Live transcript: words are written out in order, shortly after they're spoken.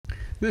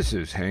This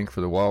is Hank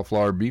for the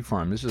Wildflower Bee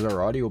Farm. This is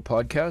our audio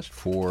podcast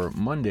for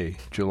Monday,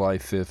 July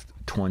 5th,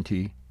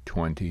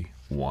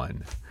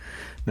 2021.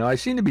 Now, I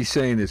seem to be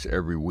saying this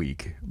every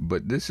week,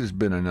 but this has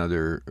been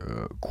another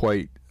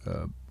quite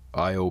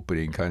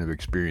eye-opening kind of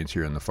experience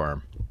here on the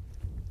farm.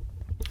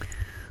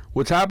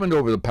 What's happened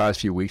over the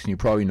past few weeks, and you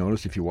probably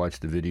noticed if you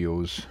watch the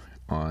videos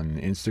on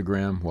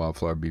Instagram,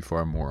 Wildflower Bee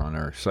Farm, or on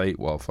our site,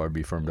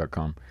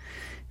 wildflowerbeefarm.com,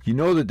 you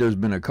know that there's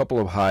been a couple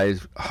of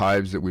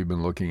hives that we've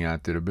been looking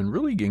at that have been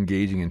really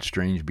engaging in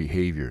strange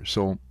behavior.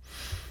 So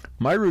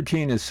my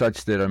routine is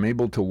such that I'm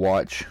able to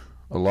watch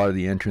a lot of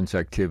the entrance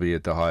activity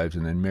at the hives,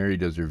 and then Mary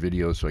does her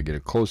videos, so I get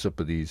a close-up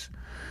of these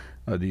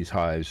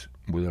hives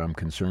that I'm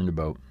concerned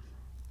about.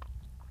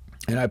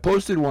 And I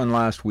posted one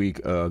last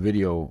week, a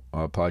video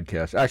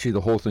podcast. Actually,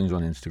 the whole thing's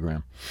on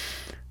Instagram,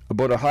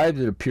 about a hive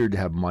that appeared to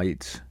have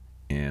mites,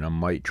 and a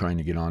mite trying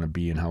to get on a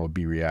bee and how a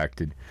bee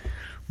reacted.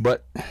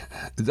 But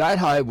that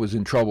hive was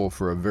in trouble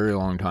for a very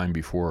long time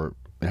before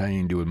it had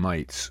anything to do with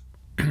mites.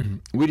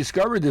 We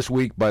discovered this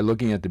week by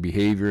looking at the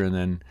behavior and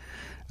then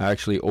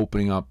actually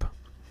opening up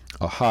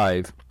a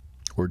hive,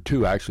 or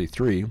two, actually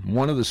three.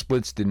 One of the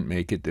splits didn't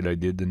make it that I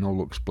did, the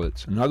no-look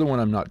splits. Another one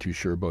I'm not too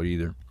sure about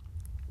either.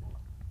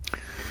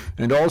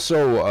 And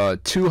also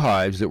two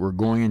hives that were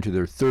going into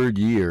their third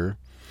year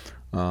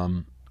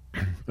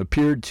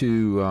appeared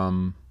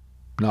to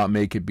not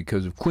make it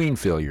because of queen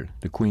failure.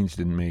 The queens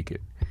didn't make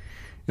it.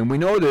 And we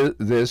know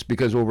this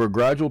because over a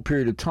gradual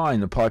period of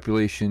time, the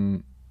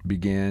population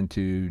began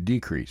to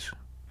decrease.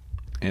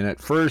 And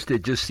at first,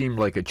 it just seemed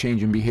like a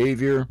change in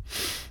behavior.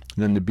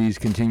 Then the bees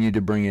continued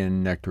to bring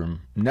in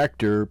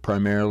nectar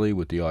primarily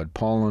with the odd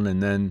pollen.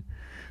 And then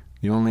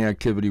the only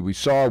activity we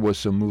saw was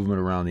some movement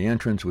around the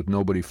entrance with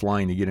nobody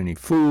flying to get any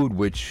food,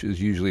 which is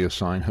usually a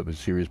sign of a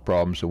serious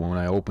problem. So when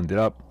I opened it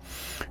up,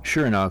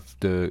 sure enough,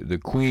 the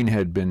queen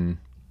had been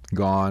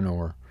gone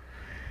or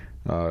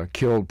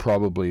killed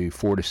probably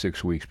 4 to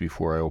 6 weeks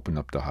before I opened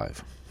up the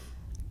hive.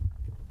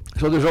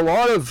 So there's a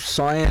lot of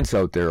science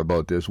out there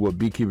about this, what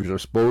beekeepers are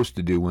supposed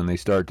to do when they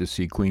start to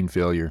see queen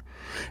failure.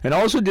 And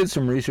I also did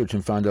some research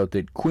and found out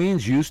that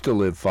queens used to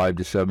live 5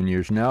 to 7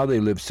 years. Now they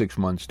live 6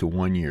 months to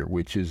 1 year,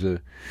 which is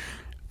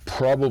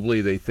probably,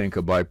 they think,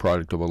 a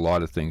byproduct of a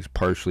lot of things,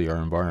 partially our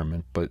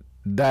environment. But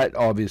that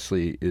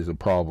obviously is a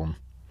problem.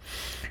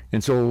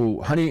 And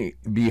so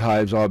honeybee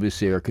hives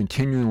obviously are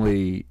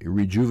continually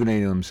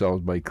rejuvenating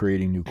themselves by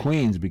creating new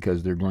queens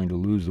because they're going to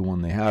lose the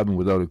one they have. And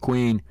without a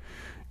queen,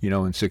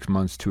 in 6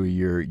 months to a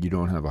year, you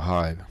don't have a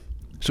hive.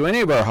 So any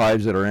of our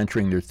hives that are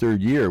entering their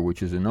third year,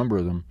 which is a number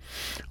of them,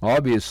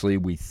 obviously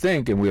we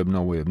think, and we have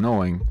no way of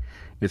knowing,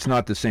 it's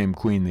not the same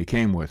queen they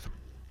came with.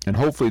 And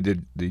hopefully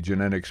the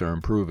genetics are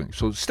improving.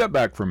 So step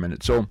back for a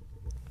minute. So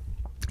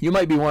you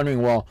might be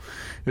wondering, well,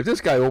 if this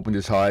guy opened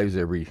his hives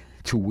every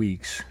 2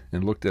 weeks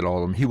and looked at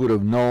all of them, he would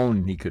have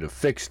known, he could have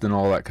fixed and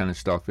all that kind of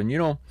stuff. And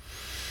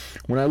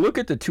when I look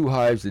at the two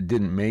hives that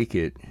didn't make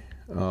it,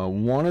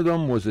 one of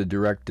them was a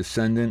direct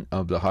descendant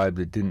of the hive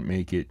that didn't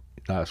make it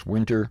last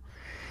winter.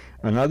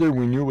 Another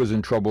we knew was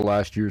in trouble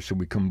last year, so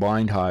we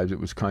combined hives. It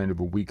was kind of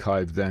a weak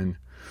hive then.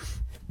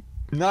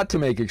 Not to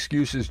make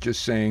excuses,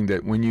 just saying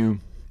that when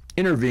you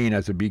intervene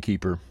as a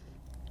beekeeper,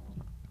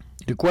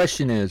 the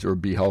question is, or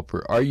bee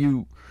helper, are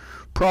you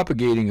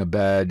propagating a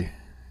bad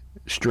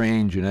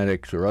strain,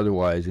 genetics or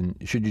otherwise, and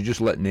should you just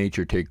let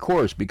nature take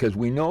course? Because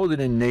we know that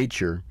in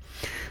nature,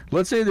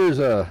 let's say there's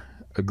a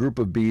group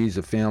of bees,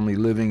 a family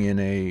living in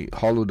a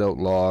hollowed out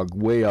log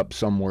way up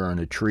somewhere in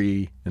a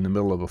tree in the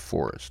middle of a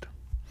forest.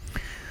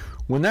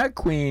 When that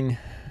queen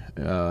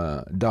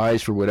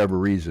dies for whatever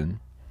reason,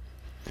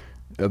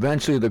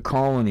 eventually the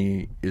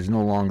colony is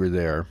no longer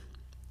there.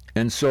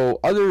 And so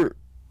other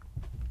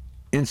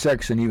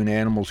insects and even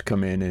animals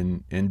come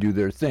in and do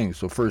their thing.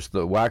 So first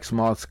the wax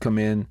moths come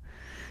in,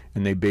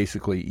 and they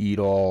basically eat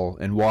all,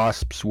 and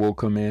wasps will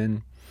come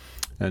in,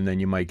 and then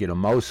you might get a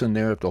mouse in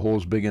there if the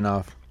hole's big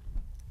enough.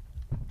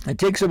 It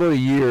takes about a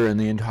year, and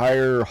the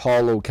entire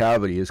hollow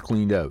cavity is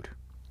cleaned out.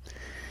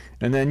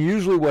 And then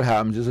usually what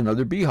happens is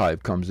another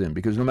beehive comes in,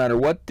 because no matter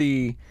what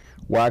the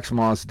wax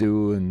moths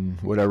do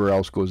and whatever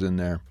else goes in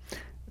there,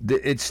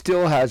 it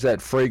still has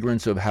that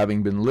fragrance of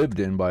having been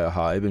lived in by a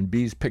hive, and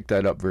bees pick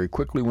that up very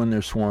quickly when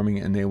they're swarming,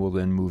 and they will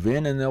then move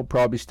in, and they'll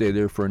probably stay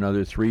there for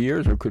another 3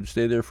 years, or could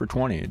stay there for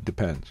 20. It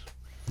depends.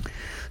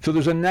 So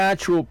there's a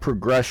natural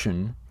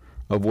progression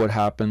of what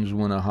happens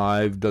when a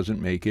hive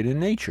doesn't make it in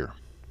nature.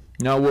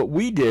 Now what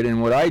we did,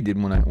 and what I did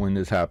when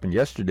this happened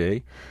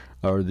yesterday,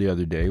 or the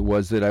other day,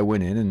 was that I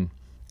went in, and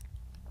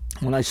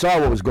when I saw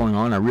what was going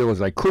on, I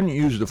realized I couldn't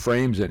use the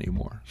frames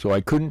anymore. So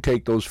I couldn't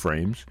take those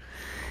frames,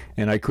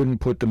 and I couldn't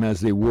put them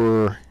as they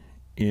were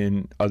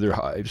in other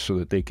hives so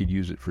that they could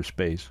use it for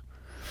space.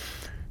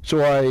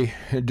 So I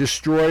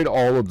destroyed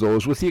all of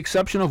those, with the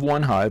exception of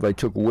one hive. I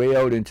took way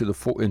out into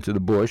the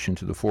bush,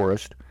 into the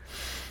forest,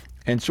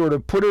 and sort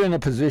of put it in a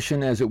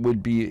position as it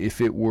would be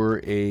if it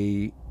were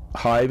a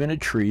hive in a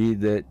tree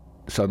that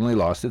suddenly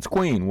lost its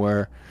queen,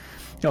 where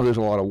there's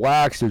a lot of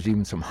wax, there's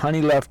even some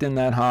honey left in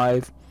that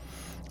hive.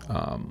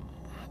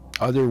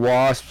 other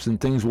wasps and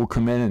things will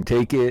come in and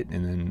take it,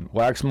 and then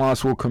wax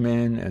moths will come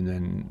in, and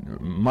then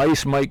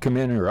mice might come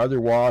in, or other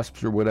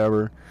wasps or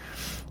whatever,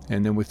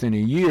 and then within a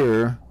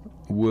year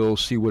we'll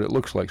see what it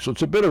looks like. So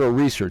it's a bit of a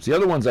research. The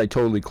other ones I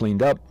totally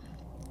cleaned up,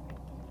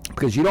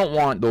 because you don't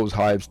want those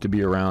hives to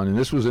be around, and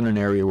this was in an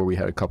area where we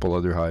had a couple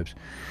other hives.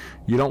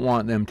 You don't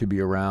want them to be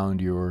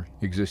around your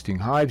existing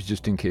hives,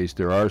 just in case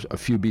there are a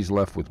few bees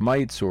left with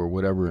mites or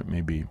whatever it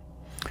may be.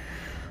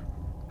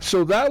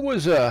 So that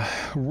was a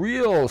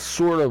real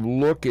sort of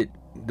look at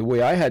the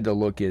way I had to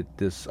look at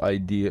this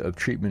idea of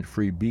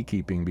treatment-free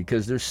beekeeping,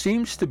 because there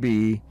seems to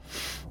be,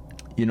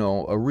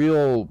 a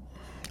real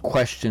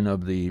question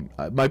of the.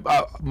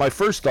 My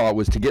first thought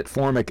was to get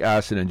formic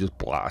acid and just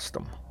blast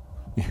them.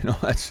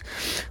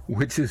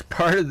 Which is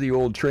part of the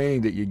old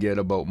training that you get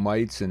about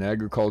mites in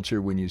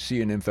agriculture. When you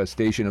see an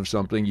infestation of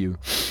something, you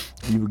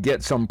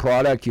get some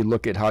product, you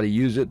look at how to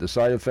use it, the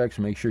side effects,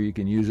 make sure you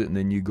can use it, and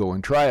then you go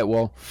and try it.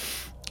 Well,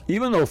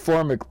 even though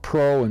Formic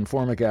Pro and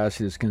formic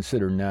acid is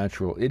considered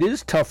natural, it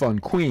is tough on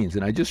queens.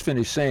 And I just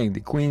finished saying the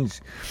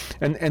queens,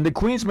 and the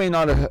queens may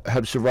not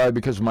have survived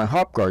because of my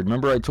hop guard.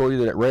 Remember I told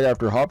you that right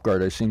after hop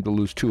guard I seemed to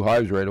lose 2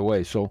 hives right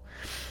away. So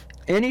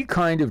any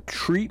kind of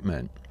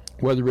treatment,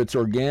 whether it's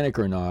organic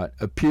or not,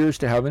 appears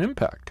to have an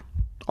impact,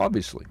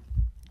 obviously.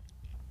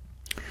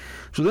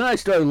 So then I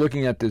started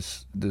looking at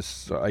this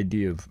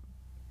idea of,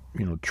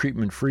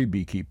 treatment-free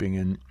beekeeping,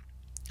 and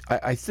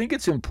I think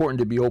it's important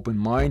to be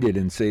open-minded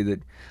and say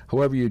that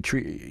however you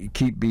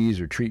keep bees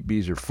or treat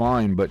bees are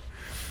fine, but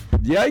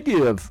the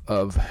idea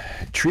of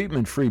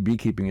treatment-free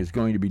beekeeping is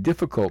going to be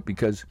difficult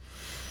because,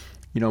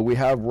 we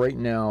have right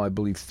now, I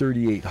believe,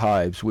 38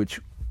 hives, which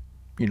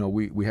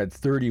we had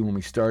 30 when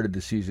we started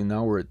the season.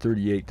 Now we're at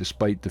 38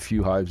 despite the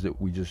few hives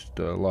that we just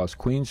lost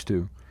queens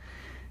to.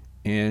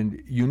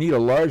 And you need a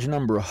large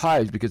number of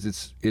hives because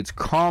it's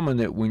common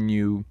that when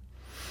you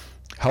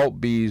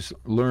help bees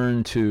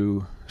learn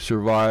to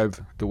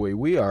survive the way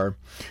we are,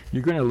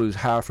 you're going to lose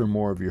half or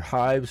more of your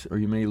hives, or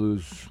you may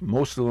lose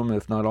most of them,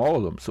 if not all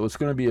of them. So it's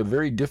going to be a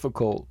very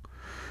difficult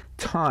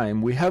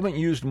time. We haven't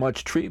used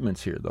much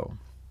treatments here, though.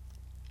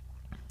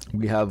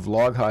 We have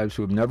log hives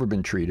who have never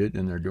been treated,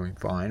 and they're doing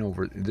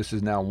fine. This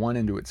is now 1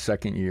 into its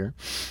 2nd year.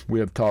 We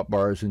have top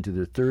bars into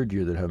their 3rd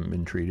year that haven't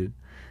been treated,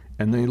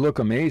 and they look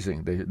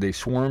amazing. They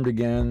swarmed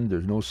again.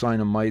 There's no sign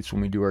of mites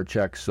when we do our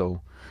checks,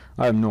 so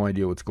I have no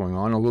idea what's going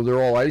on. Although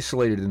they're all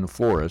isolated in the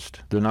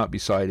forest, they're not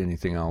beside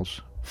anything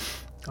else,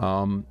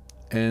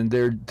 and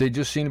they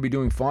just seem to be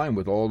doing fine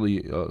with all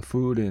the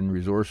food and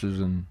resources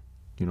and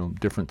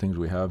different things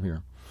we have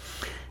here.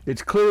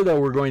 It's clear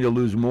though we're going to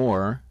lose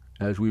more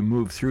as we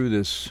move through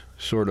this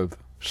sort of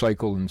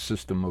cycle and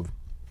system of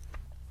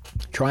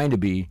trying to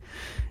be,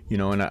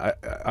 and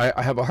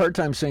I have a hard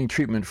time saying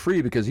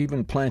treatment-free because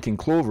even planting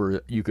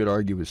clover, you could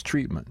argue, is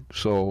treatment.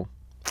 So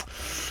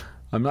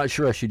I'm not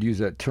sure I should use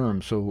that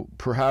term. So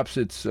perhaps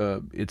it's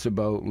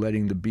about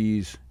letting the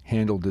bees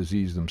handle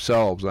disease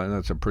themselves. And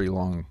that's a pretty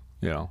long,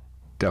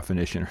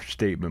 definition or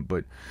statement,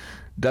 but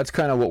that's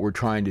kind of what we're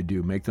trying to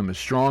do, make them as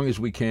strong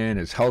as we can,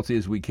 as healthy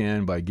as we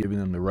can, by giving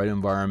them the right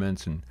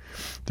environments and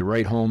the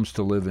right homes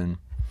to live in.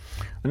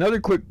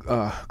 Another quick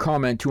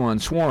comment too on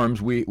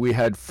swarms. We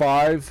had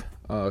 5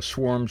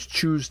 swarms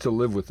choose to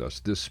live with us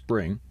this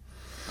spring,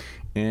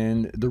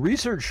 and the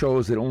research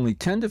shows that only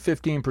 10 to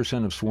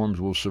 15% of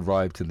swarms will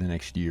survive to the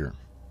next year.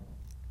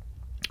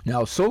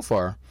 Now, so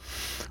far,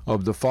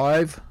 of the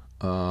 5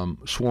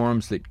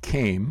 swarms that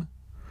came,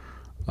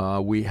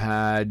 we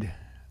had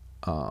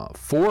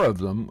 4 of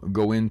them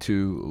go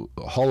into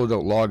hollowed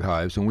out log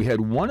hives, and we had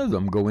 1 of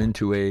them go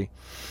into a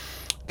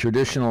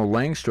traditional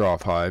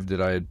Langstroth hive that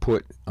I had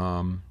put.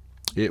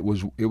 It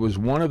was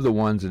one of the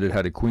ones that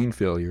had a queen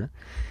failure,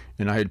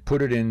 and I had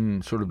put it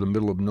in sort of the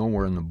middle of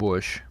nowhere in the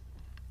bush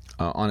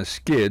on a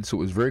skid, so it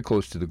was very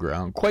close to the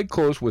ground, quite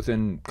close,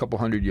 within a couple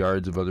hundred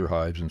yards of other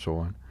hives and so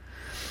on.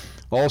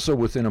 Also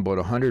within about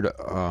 100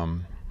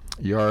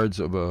 yards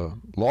of a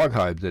log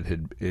hive that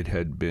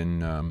had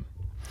been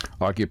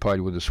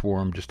occupied with a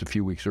swarm just a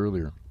few weeks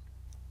earlier.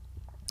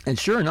 And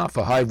sure enough,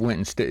 a hive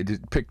went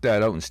and picked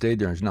that out and stayed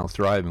there and is now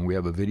thriving. We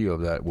have a video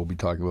of that we'll be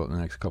talking about in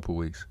the next couple of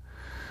weeks.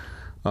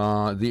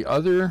 The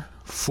other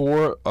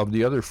 4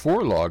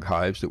 log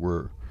hives that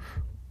were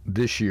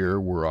this year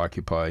were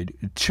occupied.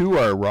 2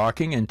 are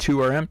rocking and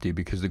 2 are empty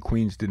because the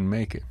queens didn't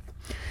make it.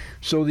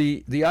 So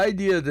the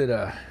idea that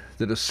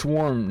a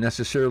swarm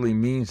necessarily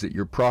means that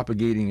you're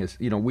propagating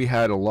we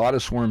had a lot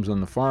of swarms on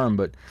the farm,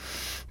 but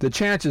the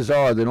chances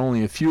are that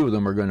only a few of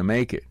them are going to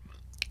make it.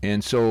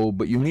 And so,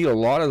 but you need a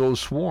lot of those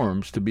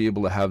swarms to be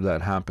able to have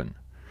that happen.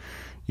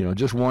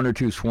 Just 1 or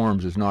 2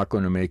 swarms is not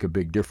going to make a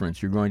big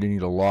difference. You're going to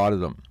need a lot of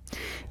them.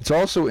 It's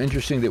also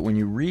interesting that when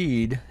you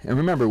read, and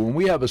remember, when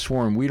we have a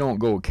swarm, we don't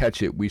go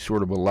catch it. We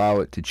sort of allow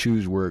it to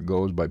choose where it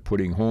goes by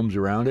putting homes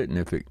around it. And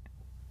if it,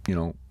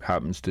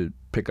 happens to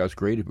pick us,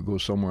 great. If it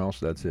goes somewhere else,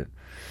 that's it.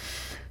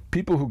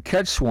 People who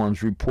catch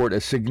swarms report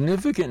a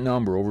significant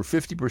number, over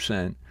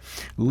 50%,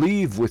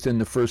 leave within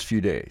the first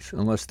few days,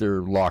 unless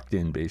they're locked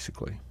in,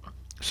 basically.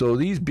 So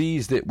these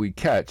bees that we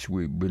catch,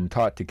 we've been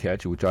taught to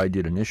catch, which I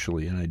did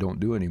initially and I don't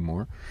do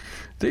anymore.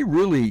 They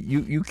really,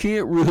 you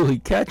can't really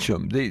catch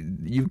them.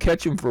 You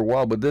catch them for a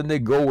while, but then they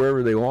go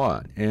wherever they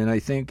want. And I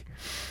think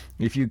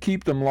if you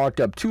keep them locked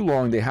up too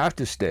long, they have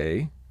to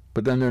stay,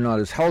 but then they're not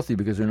as healthy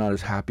because they're not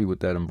as happy with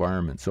that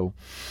environment. So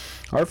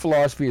our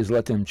philosophy is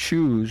let them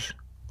choose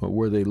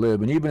where they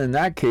live. And even in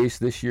that case,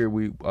 this year,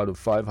 out of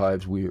 5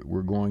 hives,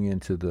 we're going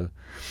into the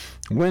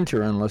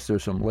winter, unless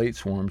there's some late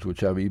swarms, which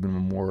have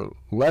even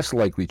less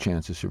likely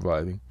chance of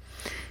surviving.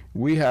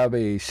 We have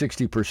a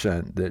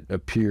 60% that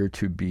appear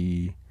to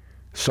be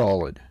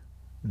solid.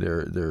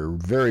 They're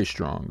very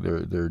strong.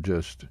 They're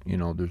just,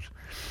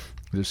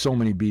 there's so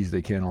many bees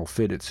they can't all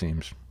fit, it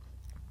seems.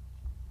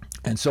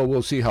 And so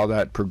we'll see how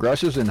that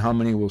progresses and how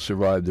many will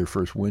survive their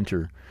first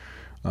winter.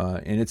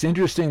 And it's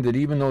interesting that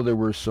even though there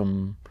were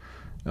some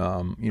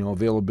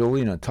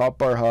availability in a top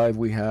bar hive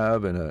we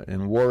have, and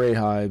in Warre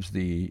hives,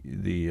 the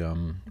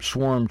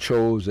swarm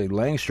chose a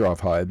Langstroth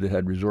hive that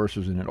had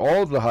resources in it.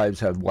 All of the hives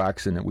have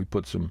wax in it. We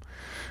put some,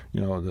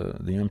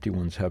 the empty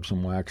ones have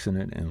some wax in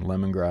it and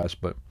lemongrass,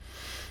 but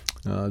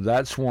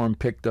that swarm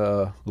picked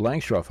a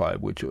Langstroth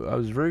hive, which I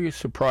was very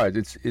surprised.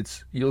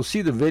 It's you'll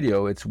see the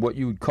video. It's what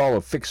you would call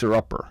a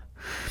fixer-upper,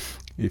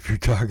 if you're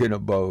talking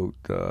about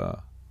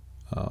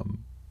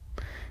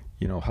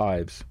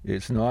hives.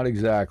 It's not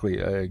exactly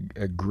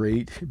a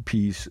great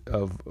piece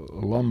of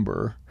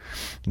lumber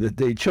that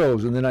they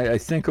chose. And then I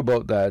think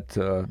about that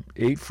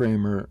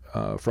 8-framer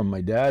from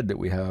my dad that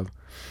we have,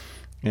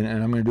 and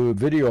I'm going to do a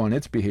video on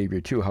its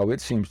behavior too, how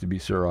it seems to be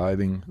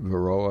surviving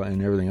varroa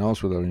and everything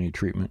else without any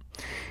treatment.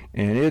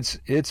 And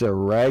it's a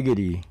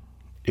raggedy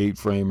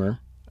 8-framer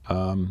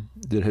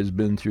that has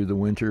been through the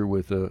winter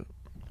with a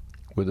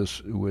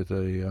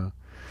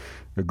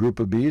group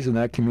of bees, and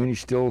that community is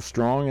still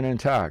strong and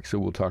intact. So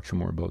we'll talk some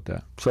more about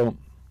that. So,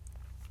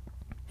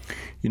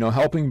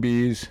 helping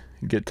bees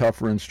get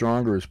tougher and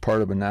stronger is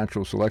part of a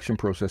natural selection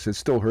process. It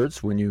still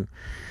hurts when you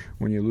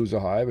lose a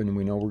hive, and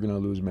we know we're going to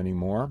lose many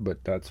more,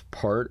 but that's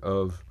part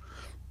of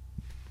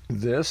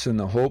this, and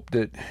the hope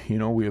that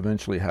we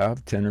eventually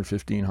have 10 or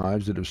 15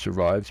 hives that have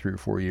survived 3 or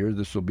 4 years.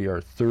 This will be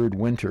our 3rd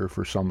winter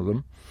for some of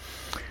them.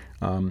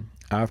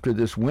 After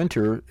this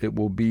winter, it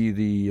will be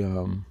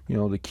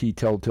the key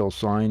telltale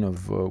sign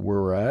of where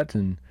we're at,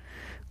 and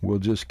we'll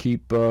just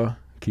keep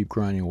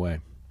grinding away.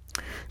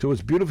 So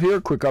it's beautiful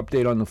here. Quick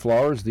update on the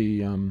flowers.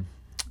 The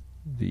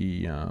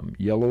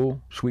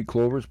yellow sweet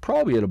clover is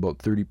probably at about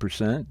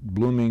 30%,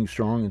 blooming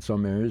strong in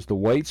some areas. The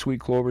white sweet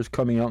clover is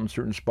coming out in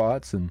certain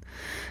spots, and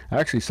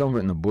actually some of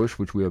it in the bush,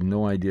 which we have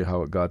no idea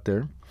how it got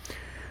there.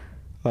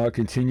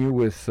 Continue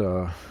with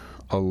a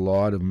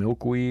lot of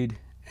milkweed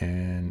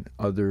and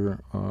other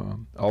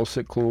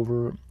Alsik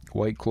clover.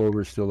 White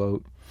clover is still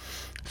out.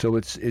 So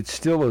it's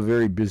still a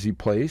very busy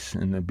place,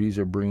 and the bees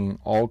are bringing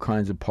all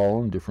kinds of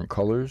pollen, different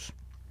colors.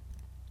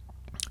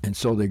 And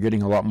so they're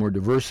getting a lot more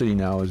diversity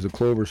now as the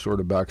clover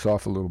sort of backs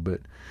off a little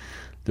bit.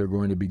 They're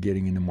going to be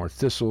getting into more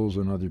thistles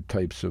and other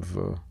types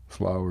of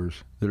flowers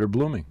that are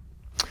blooming.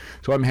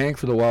 So I'm Hank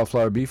for the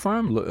Wildflower Bee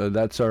Farm.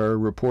 That's our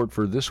report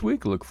for this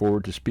week. Look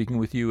forward to speaking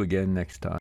with you again next time.